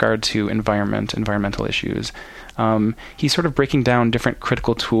 especially with regard to environmental issues. He's sort of breaking down different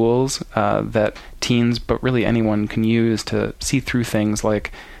critical tools that teens, but really anyone, can use to see through things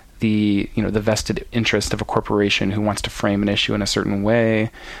like the vested interest of a corporation who wants to frame an issue in a certain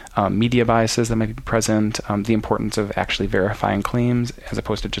way, media biases that might be present, the importance of actually verifying claims as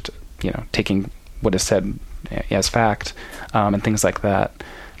opposed to just taking what is said as fact, and things like that.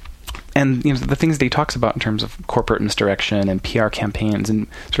 And the things that he talks about in terms of corporate misdirection and PR campaigns, and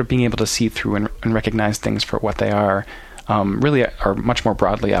sort of being able to see through and recognize things for what they are, really are much more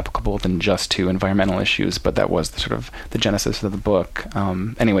broadly applicable than just to environmental issues. But that was the genesis of the book.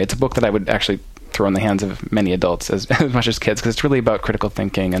 Anyway, it's a book that I would actually throw in the hands of many adults as much as kids, because it's really about critical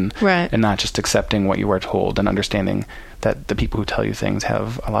thinking and not just accepting what you are told, and understanding that the people who tell you things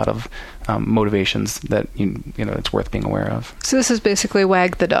have a lot of motivations that it's worth being aware of. So this is basically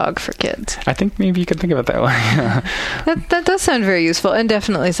Wag the Dog for kids. I think maybe you could think of it that way. That does sound very useful, and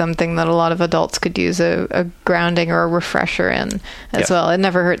definitely something that a lot of adults could use a grounding or a refresher in as well. It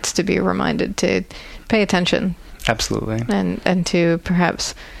never hurts to be reminded to pay attention. Absolutely. And to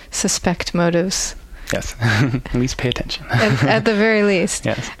perhaps suspect motives. Yes. At least pay attention. At the very least.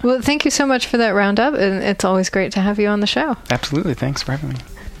 Yes. Well, thank you so much for that roundup, and it's always great to have you on the show. Absolutely. Thanks for having me.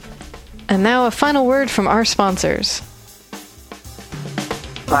 And now a final word from our sponsors.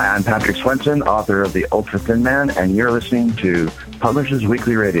 Hi, I'm Patrick Swenson, author of The Ultra Thin Man, and you're listening to Publishers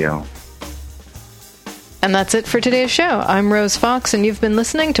Weekly Radio. And that's it for today's show. I'm Rose Fox, and you've been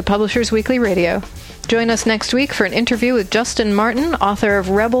listening to Publishers Weekly Radio. Join us next week for an interview with Justin Martin, author of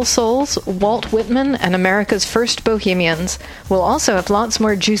Rebel Souls, Walt Whitman, and America's First Bohemians. We'll also have lots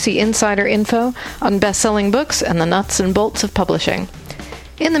more juicy insider info on best-selling books and the nuts and bolts of publishing.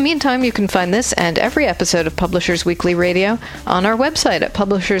 In the meantime, you can find this and every episode of Publishers Weekly Radio on our website at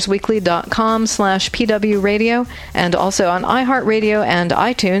publishersweekly.com/pwradio, and also on iHeartRadio and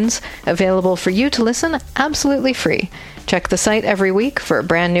iTunes, available for you to listen absolutely free. Check the site every week for a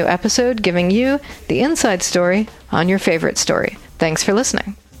brand new episode giving you the inside story on your favorite story. Thanks for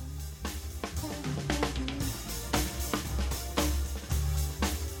listening.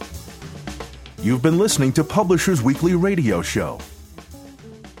 You've been listening to Publishers Weekly Radio Show.